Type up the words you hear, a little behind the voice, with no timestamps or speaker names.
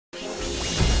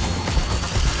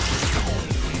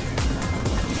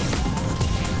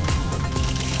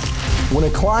When a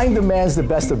client demands the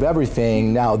best of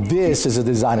everything, now this is a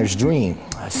designer's dream.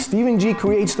 Steven G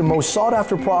creates the most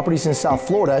sought-after properties in South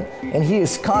Florida, and he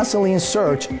is constantly in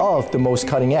search of the most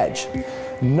cutting edge.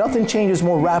 Nothing changes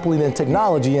more rapidly than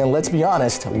technology, and let's be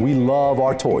honest, we love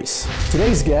our toys.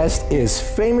 Today's guest is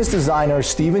famous designer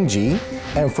Steven G,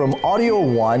 and from Audio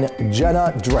One,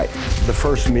 Jenna. The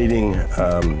first meeting,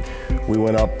 we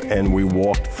went up and we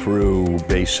walked through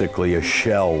basically a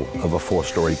shell of a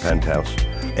 4-story penthouse.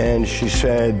 And she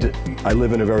said, I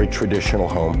live in a very traditional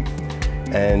home,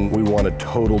 and we want a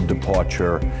total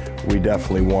departure. We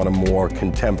definitely want a more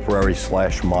contemporary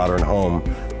 / modern home,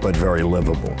 but very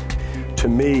livable. To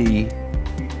me,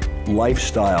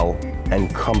 lifestyle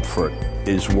and comfort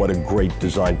is what a great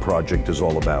design project is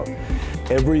all about.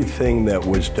 Everything that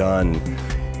was done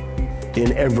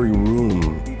in every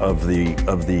room of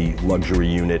the luxury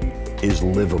unit is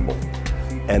livable.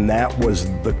 And that was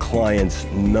the client's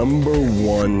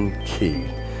 #1 key.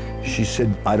 She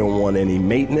said, I don't want any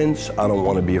maintenance. I don't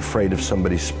want to be afraid if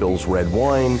somebody spills red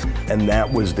wine. And that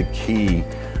was the key,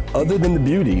 other than the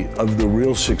beauty of the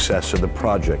real success of the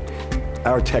project.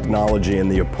 Our technology in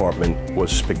the apartment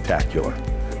was spectacular.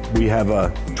 We have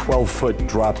a 12-foot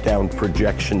drop-down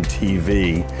projection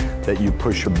TV that you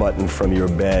push a button from your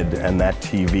bed and that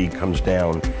TV comes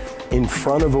down in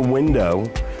front of a window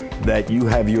that you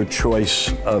have your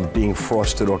choice of being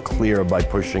frosted or clear by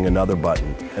pushing another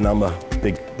button. And I'm a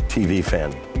big TV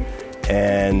fan.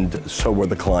 And so were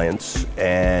the clients.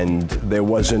 And there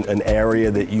wasn't an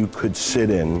area that you could sit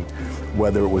in,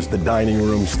 whether it was the dining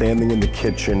room, standing in the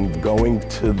kitchen, going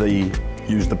to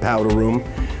use the powder room,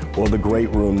 or the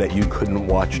great room, that you couldn't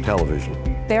watch television.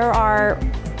 There are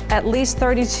at least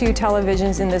 32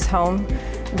 televisions in this home.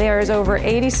 There's over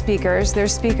 80 speakers.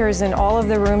 There's speakers in all of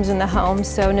the rooms in the home,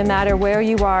 so no matter where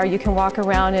you are, you can walk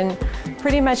around and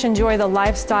pretty much enjoy the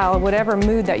lifestyle, whatever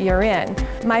mood that you're in.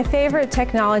 My favorite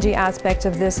technology aspect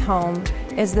of this home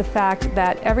is the fact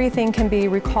that everything can be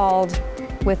recalled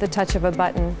with the touch of a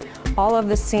button. All of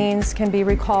the scenes can be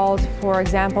recalled. For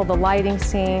example, the lighting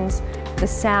scenes, the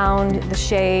sound, the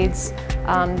shades.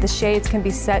 The shades can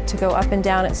be set to go up and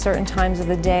down at certain times of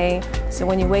the day. So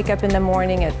when you wake up in the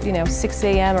morning at 6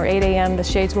 a.m. or 8 a.m., the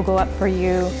shades will go up for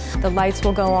you. The lights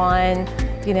will go on.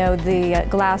 The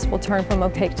glass will turn from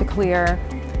opaque to clear.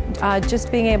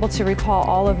 Just being able to recall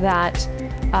all of that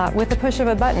with the push of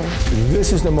a button.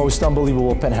 This is the most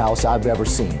unbelievable penthouse I've ever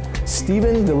seen.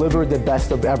 Steven delivered the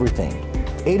best of everything.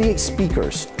 88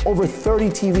 speakers, over 30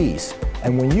 TVs.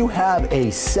 And when you have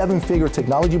a 7-figure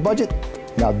technology budget,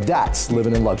 now that's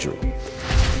living in luxury.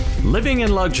 Living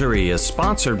in Luxury is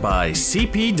sponsored by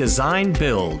CP Design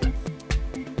Build.